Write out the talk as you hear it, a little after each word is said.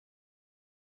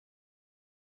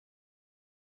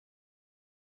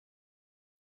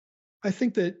I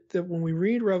think that when we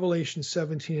read Revelation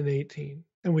 17 and 18,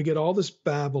 and we get all this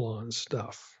Babylon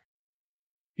stuff,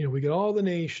 we get all the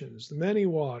nations, the many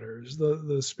waters,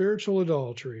 the spiritual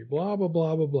adultery, blah, blah,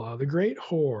 blah, blah, blah, the great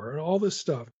whore, and all this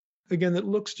stuff. Again, that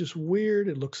looks just weird.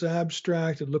 It looks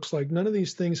abstract. It looks like none of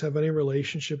these things have any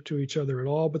relationship to each other at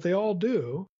all, but they all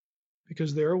do,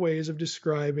 because there are ways of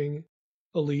describing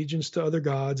allegiance to other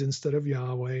gods instead of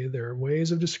Yahweh. There are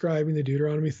ways of describing the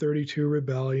Deuteronomy 32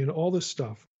 rebellion, all this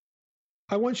stuff.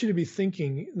 I want you to be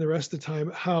thinking the rest of the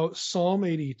time how Psalm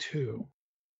 82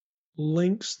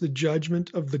 links the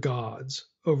judgment of the gods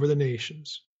over the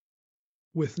nations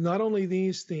with not only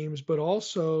these themes, but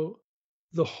also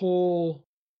the whole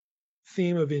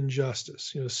theme of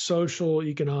injustice, social,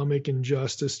 economic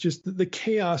injustice, just the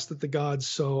chaos that the gods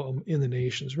sow in the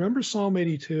nations. Remember Psalm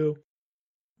 82,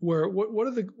 where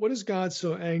what is God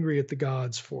so angry at the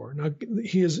gods for? Now,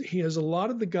 he has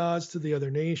allotted the gods to the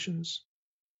other nations.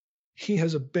 He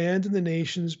has abandoned the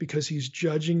nations because he's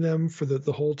judging them for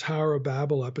the whole Tower of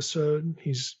Babel episode.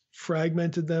 He's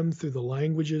fragmented them through the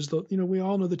languages. We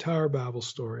all know the Tower of Babel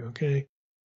story, okay?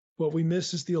 What we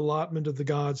miss is the allotment of the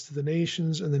gods to the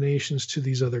nations and the nations to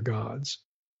these other gods.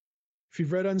 If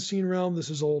you've read Unseen Realm, this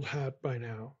is old hat by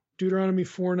now. Deuteronomy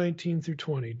 4:19 through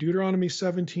 20, Deuteronomy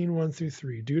 17:1 through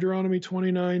 3, Deuteronomy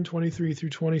 29:23 through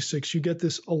 26, you get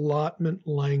this allotment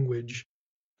language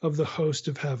of the host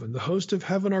of heaven. The host of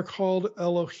heaven are called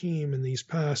Elohim in these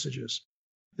passages.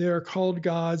 They are called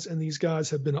gods, and these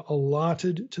gods have been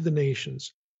allotted to the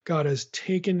nations. God has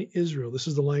taken Israel. This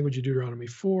is the language of Deuteronomy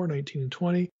 4:19 and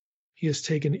 20. He has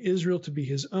taken Israel to be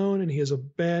his own, and he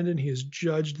has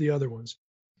judged the other ones.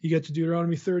 You get to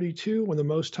Deuteronomy 32, when the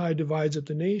Most High divides up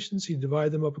the nations, he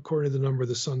divides them up according to the number of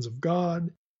the sons of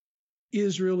God.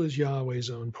 Israel is Yahweh's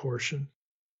own portion.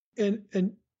 And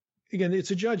again,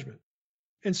 it's a judgment.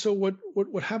 And so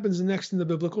what happens next in the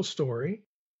biblical story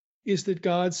is that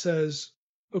God says,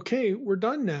 okay, we're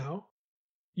done now.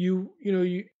 You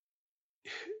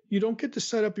don't get to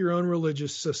set up your own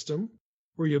religious system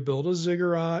where you build a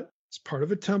ziggurat. It's part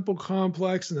of a temple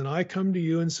complex. And then I come to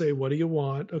you and say, what do you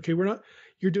want? Okay,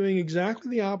 you're doing exactly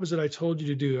the opposite I told you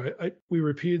to do. We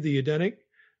repeated the Edenic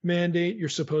mandate. You're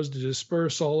supposed to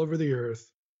disperse all over the earth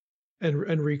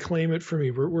and reclaim it for me.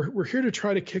 We're here to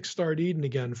try to kickstart Eden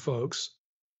again, folks.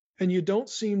 And you don't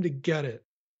seem to get it.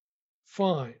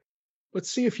 Fine.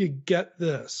 Let's see if you get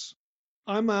this.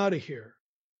 I'm out of here.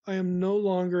 I am no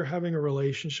longer having a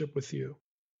relationship with you.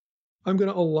 I'm going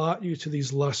to allot you to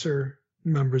these lesser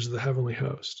members of the heavenly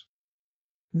host.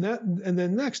 And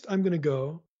then next, I'm going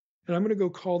to go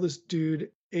call this dude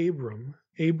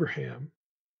Abraham,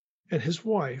 and his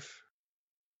wife,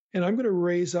 and I'm going to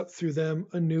raise up through them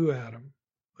a new Adam,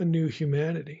 a new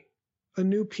humanity, a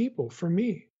new people for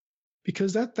me.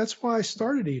 Because that's why I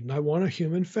started Eden. I want a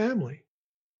human family.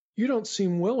 You don't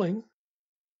seem willing,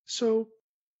 so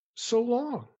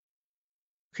long.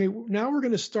 Okay, now we're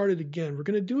going to start it again. We're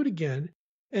going to do it again.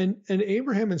 And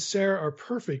Abraham and Sarah are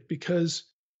perfect because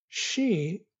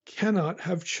she cannot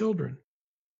have children.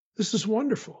 This is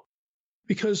wonderful.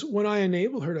 Because when I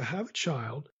enable her to have a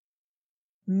child,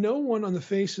 no one on the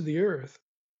face of the earth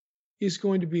is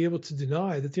going to be able to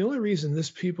deny that the only reason this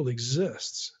people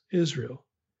exists, Israel,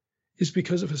 is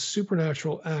because of a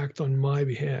supernatural act on my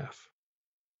behalf.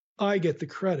 I get the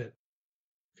credit.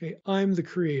 Okay, I'm the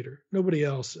creator. Nobody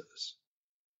else is.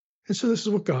 And so this is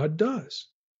what God does.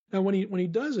 Now, when he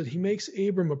does it, he makes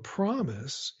Abram a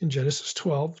promise in Genesis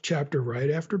 12, chapter right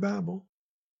after Babel,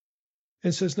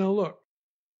 and says, now look,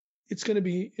 it's going to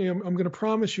be, I'm going to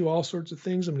promise you all sorts of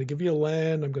things. I'm going to give you a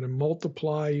land. I'm going to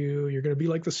multiply you. You're going to be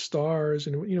like the stars.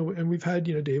 And, and we've had,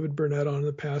 David Burnett on in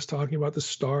the past talking about the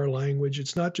star language.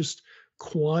 It's not just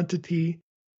quantity.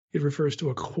 It refers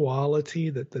to a quality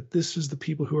that this is the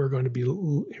people who are going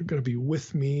to be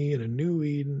with me in a new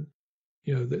Eden.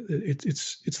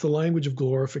 It's the language of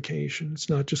glorification. It's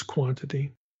not just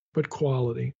quantity, but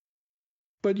quality.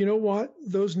 But you know what?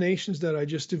 Those nations that I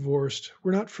just divorced,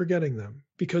 we're not forgetting them,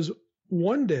 because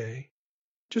one day,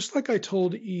 just like I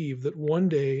told Eve that one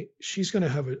day she's going to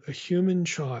have a human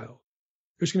child,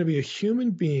 there's going to be a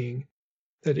human being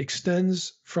that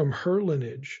extends from her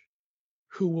lineage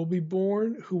who will be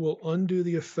born, who will undo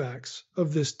the effects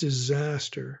of this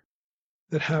disaster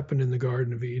that happened in the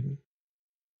Garden of Eden.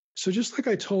 So just like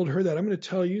I told her that, I'm going to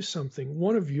tell you something.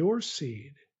 One of your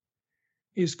seed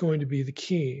is going to be the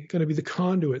key, going to be the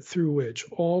conduit through which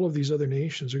all of these other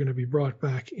nations are going to be brought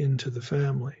back into the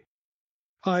family.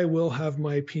 I will have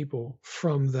my people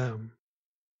from them.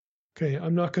 Okay,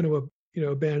 I'm not going to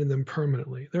abandon them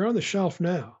permanently. They're on the shelf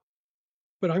now,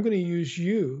 but I'm going to use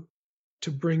you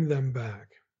to bring them back,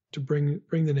 to bring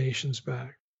the nations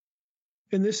back.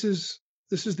 And this is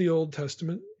the Old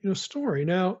Testament, story.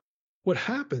 Now, what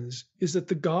happens is that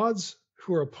the gods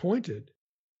who are appointed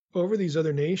over these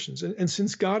other nations, and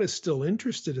since God is still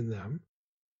interested in them,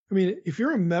 I mean, if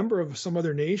you're a member of some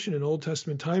other nation in Old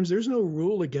Testament times, there's no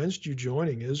rule against you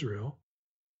joining Israel,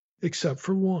 except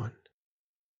for one.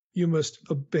 You must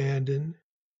abandon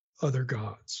other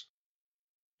gods.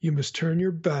 You must turn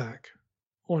your back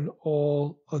on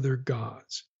all other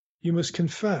gods. You must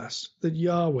confess that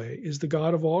Yahweh is the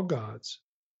God of all gods,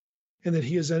 and that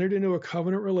he has entered into a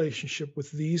covenant relationship with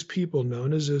these people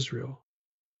known as Israel.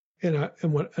 And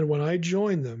when I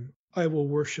join them, I will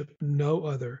worship no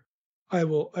other. I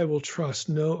will trust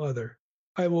no other.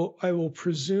 I will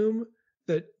presume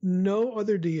that no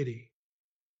other deity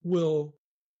will,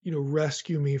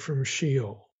 rescue me from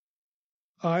Sheol.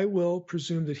 I will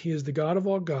presume that he is the God of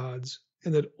all gods,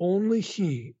 and that only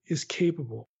he is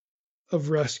capable of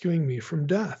rescuing me from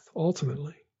death,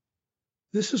 ultimately.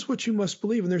 This is what you must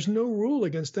believe, and there's no rule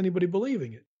against anybody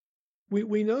believing it.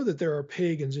 We know that there are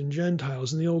pagans and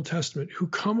Gentiles in the Old Testament who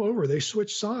come over, they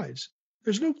switch sides.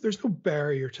 There's no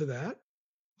barrier to that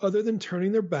other than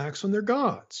turning their backs on their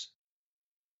gods.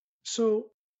 So,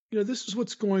 this is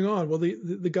what's going on. Well,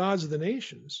 the gods of the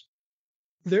nations,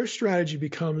 their strategy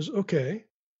becomes, okay,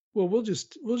 well, we'll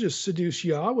just seduce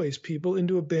Yahweh's people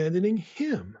into abandoning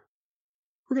him.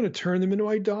 We're going to turn them into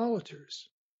idolaters.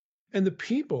 And the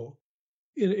people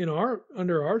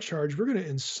under our charge, we're going to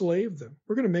enslave them.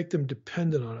 We're going to make them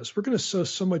dependent on us. We're going to sow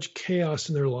so much chaos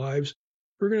in their lives.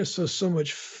 We're going to sow so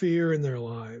much fear in their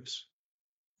lives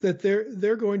that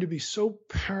they're going to be so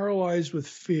paralyzed with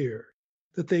fear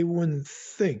that they wouldn't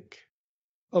think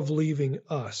of leaving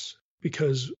us,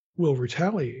 because we'll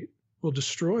retaliate. We'll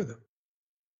destroy them.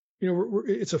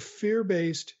 It's a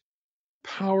fear-based,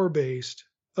 power-based,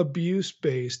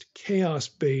 abuse-based,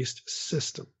 chaos-based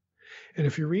system. And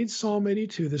if you read Psalm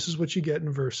 82, this is what you get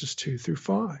in verses 2 through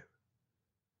 5.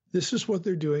 This is what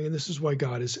they're doing, and this is why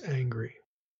God is angry.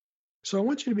 So I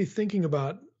want you to be thinking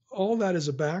about all that as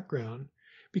a background,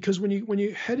 because when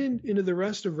you head into the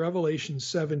rest of Revelation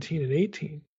 17 and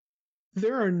 18,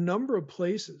 there are a number of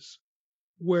places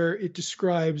where it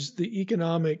describes the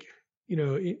economic,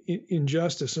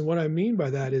 injustice. And what I mean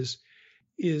by that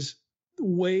is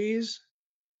ways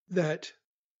that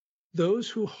those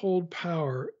who hold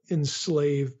power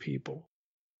enslave people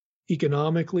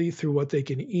economically through what they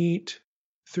can eat,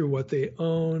 through what they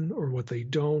own or what they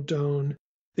don't own.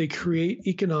 They create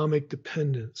economic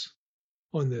dependence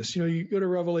on this. You go to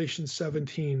Revelation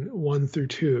 17, 1 through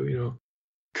 2,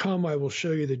 come, I will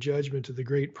show you the judgment of the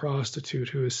great prostitute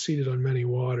who is seated on many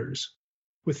waters.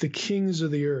 With the kings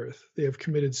of the earth, they have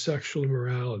committed sexual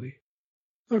immorality.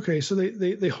 Okay, so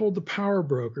they hold the power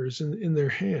brokers in their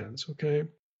hands, okay?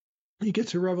 You get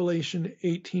to Revelation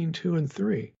 18, 2 and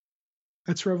 3.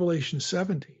 That's Revelation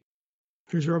 17.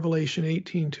 Here's Revelation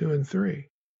 18, 2 and 3.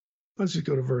 Let's just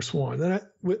go to verse 1. Then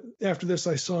after this,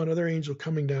 I saw another angel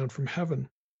coming down from heaven,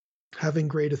 having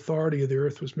great authority. The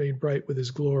earth was made bright with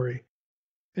his glory.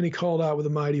 And he called out with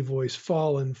a mighty voice,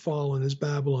 Fallen, fallen is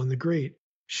Babylon the Great.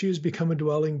 She has become a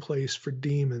dwelling place for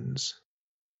demons,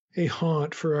 a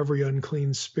haunt for every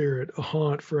unclean spirit, a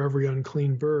haunt for every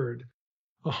unclean bird,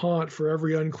 a haunt for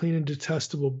every unclean and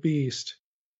detestable beast.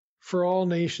 For all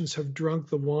nations have drunk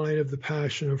the wine of the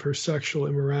passion of her sexual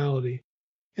immorality.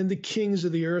 And the kings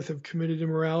of the earth have committed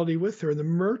immorality with her, and the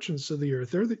merchants of the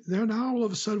earth. They're now all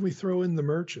of a sudden we throw in the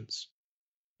merchants.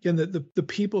 Again, the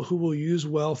people who will use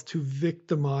wealth to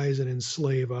victimize and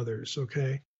enslave others,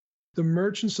 okay? The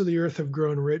merchants of the earth have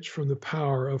grown rich from the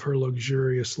power of her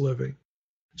luxurious living.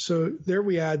 So there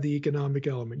we add the economic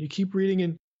element. You keep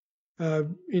reading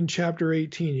in chapter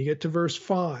 18, you get to verse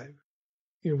 5.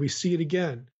 We see it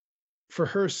again. For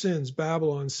her sins,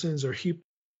 Babylon's sins are heaped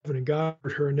up, and God for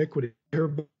her iniquity.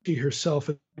 She herself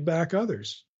and back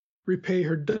others. Repay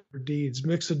her deeds.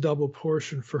 Mix a double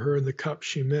portion for her in the cup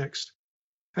she mixed.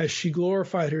 As she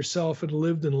glorified herself and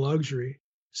lived in luxury,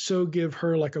 so give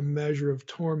her like a measure of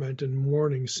torment and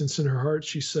mourning, since in her heart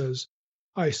she says,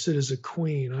 I sit as a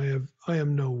queen. I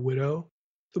am no widow.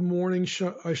 The mourning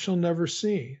I shall never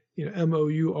see.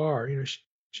 M-O-U-R.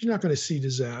 She's not going to see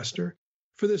disaster.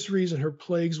 For this reason, her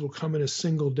plagues will come in a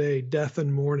single day, death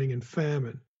and mourning and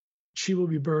famine. She will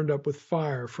be burned up with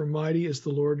fire, for mighty is the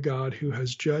Lord God who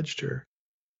has judged her.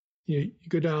 You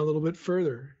go down a little bit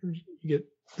further. You get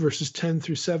verses 10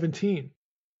 through 17.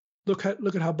 Look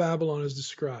at how Babylon is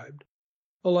described.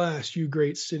 Alas, you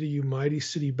great city, you mighty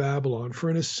city Babylon, for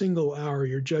in a single hour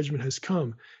your judgment has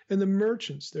come. And the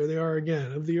merchants, there they are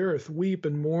again, of the earth, weep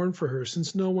and mourn for her,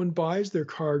 since no one buys their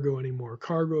cargo anymore,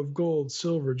 cargo of gold,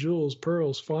 silver, jewels,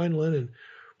 pearls, fine linen,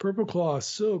 purple cloth,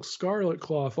 silk, scarlet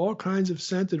cloth, all kinds of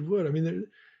scented wood. I mean, there's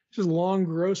just a long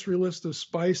grocery list of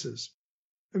spices.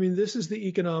 I mean, this is the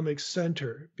economic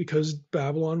center because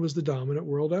Babylon was the dominant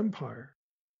world empire.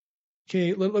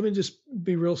 Okay, let me just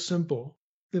be real simple.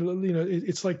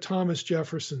 It's like Thomas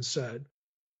Jefferson said.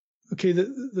 Okay,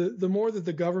 the more that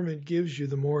the government gives you,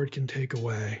 the more it can take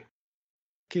away.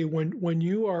 Okay, when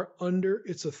you are under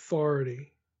its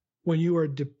authority, when you are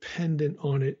dependent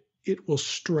on it, it will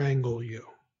strangle you.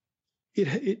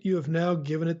 You have now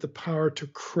given it the power to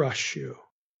crush you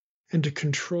and to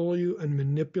control you and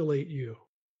manipulate you.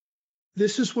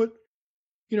 This is what,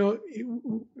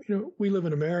 we live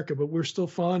in America, but we're still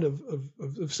fond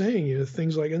of saying,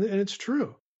 things like, and it's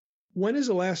true. When is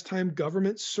the last time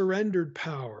government surrendered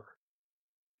power?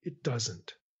 It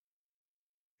doesn't.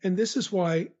 And this is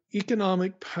why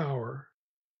economic power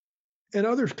and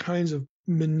other kinds of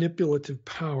manipulative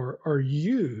power are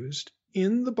used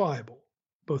in the Bible,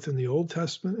 both in the Old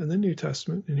Testament and the New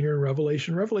Testament, and here in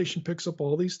Revelation. Revelation picks up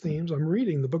all these themes. I'm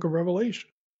reading the book of Revelation,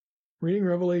 reading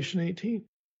Revelation 18.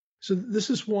 So this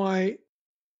is why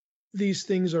these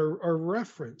things are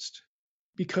referenced,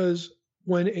 because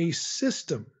when a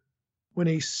system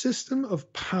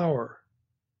of power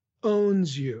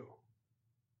owns you,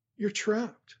 you're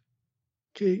trapped.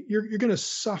 Okay, you're going to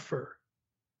suffer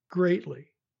greatly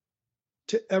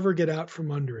to ever get out from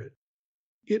under it.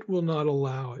 It will not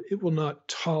allow it. It will not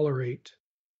tolerate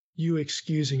you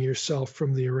excusing yourself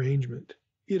from the arrangement.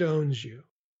 It owns you.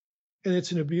 And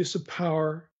it's an abuse of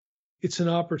power. It's an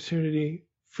opportunity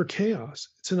for chaos.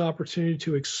 It's an opportunity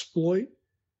to exploit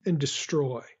and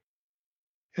destroy.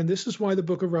 And this is why the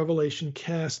book of Revelation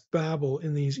casts Babel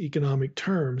in these economic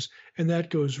terms. And that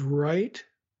goes right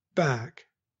back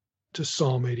to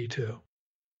Psalm 82. It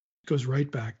goes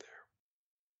right back there.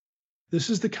 This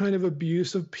is the kind of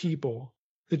abuse of people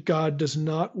that God does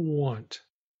not want.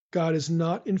 God is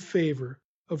not in favor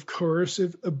of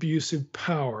coercive, abusive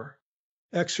power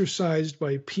exercised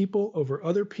by people over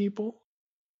other people.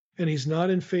 And he's not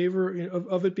in favor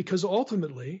of it because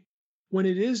ultimately, when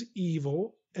it is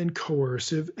evil and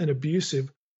coercive and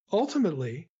abusive,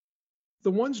 ultimately,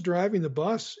 the ones driving the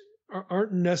bus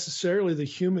aren't necessarily the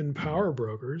human power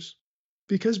brokers,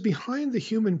 because behind the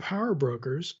human power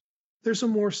brokers, there's a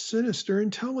more sinister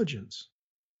intelligence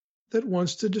that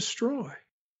wants to destroy,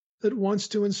 that wants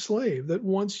to enslave, that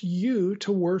wants you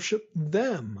to worship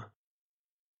them.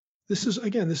 This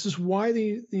is why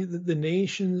the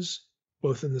nations,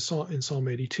 both in Psalm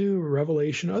 82,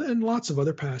 Revelation, and lots of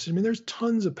other passages. I mean, there's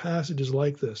tons of passages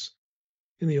like this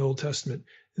in the Old Testament.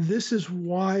 This is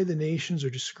why the nations are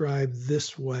described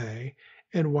this way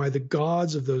and why the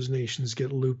gods of those nations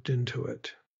get looped into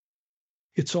it.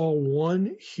 It's all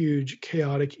one huge,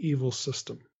 chaotic, evil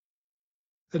system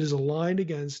that is aligned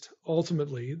against,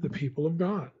 ultimately, the people of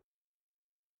God.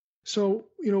 So,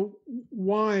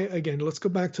 why, again, let's go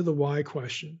back to the why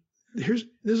question. This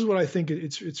is what I think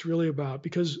it's really about,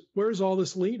 because where's all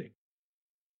this leading?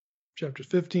 Chapters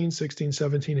 15, 16,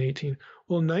 17, 18.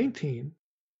 Well, 19,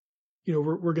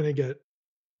 we're going to get,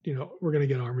 we're going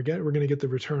to get Armageddon. We're going to get the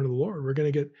return of the Lord. We're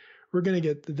going to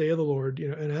get the day of the Lord,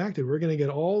 enacted. We're going to get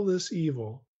all this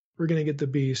evil. We're going to get the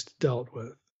beast dealt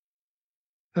with.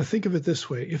 Now think of it this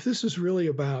way. If this is really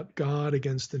about God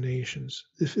against the nations,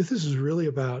 if this is really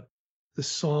about the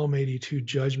Psalm 82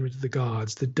 judgment of the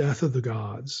gods, the death of the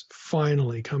gods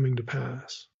finally coming to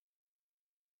pass,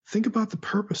 think about the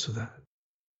purpose of that.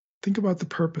 Think about the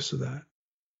purpose of that.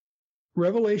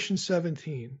 Revelation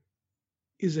 17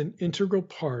 is an integral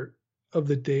part of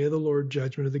the day of the Lord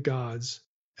judgment of the gods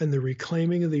and the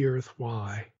reclaiming of the earth.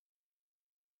 Why?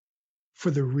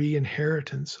 For the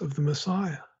re-inheritance of the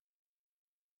Messiah.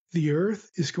 The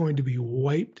earth is going to be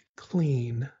wiped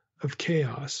clean of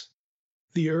chaos.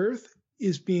 The earth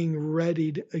is being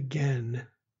readied again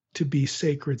to be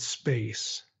sacred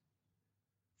space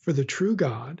for the true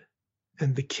God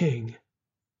and the King.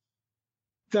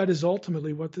 That is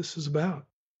ultimately what this is about.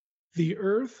 The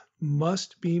earth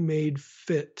must be made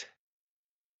fit.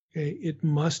 Okay? It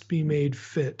must be made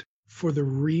fit for the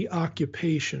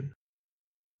reoccupation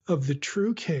of the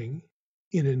true King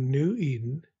in a new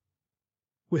Eden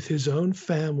with his own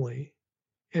family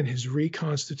and his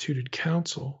reconstituted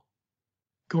council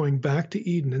going back to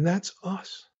Eden, and that's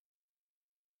us.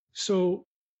 So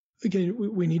again,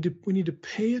 we need to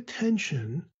pay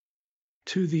attention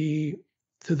to the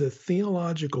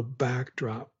theological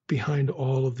backdrop behind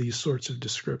all of these sorts of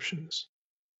descriptions.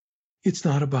 It's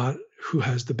not about who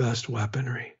has the best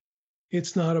weaponry.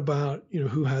 It's not about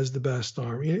who has the best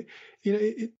army.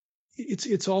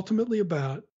 It's ultimately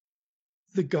about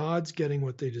the gods getting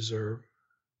what they deserve,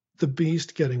 the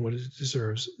beast getting what it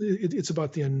deserves. It's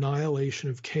about the annihilation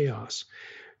of chaos.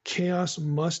 Chaos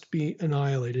must be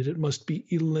annihilated. It must be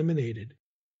eliminated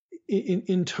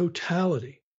in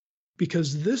totality.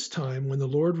 Because this time, when the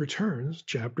Lord returns,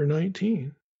 chapter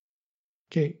 19,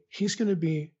 okay, he's going to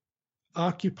be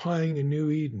occupying a new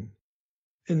Eden.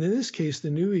 And in this case, the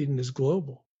new Eden is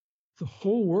global. The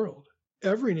whole world,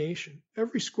 every nation,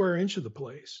 every square inch of the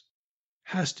place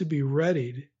has to be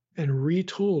readied and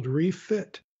retooled,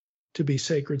 refit to be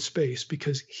sacred space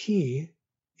because he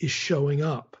is showing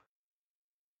up.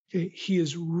 Okay, he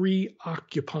is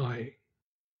reoccupying.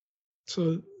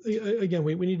 So again,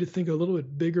 we need to think a little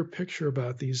bit bigger picture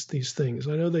about these things.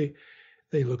 I know they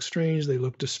look strange, they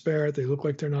look disparate, they look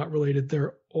like they're not related.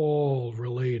 They're all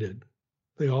related.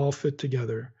 They all fit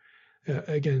together.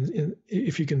 Again,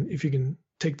 if you can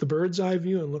take the bird's eye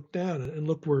view and look down and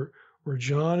look where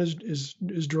John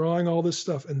is drawing all this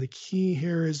stuff, and the key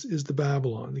here is the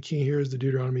Babylon. The key here is the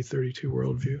Deuteronomy 32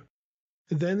 worldview.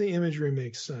 And then the imagery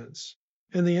makes sense,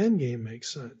 and the end game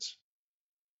makes sense.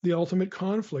 The ultimate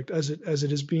conflict, as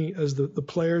the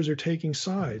players are taking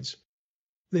sides,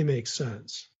 they make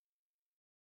sense.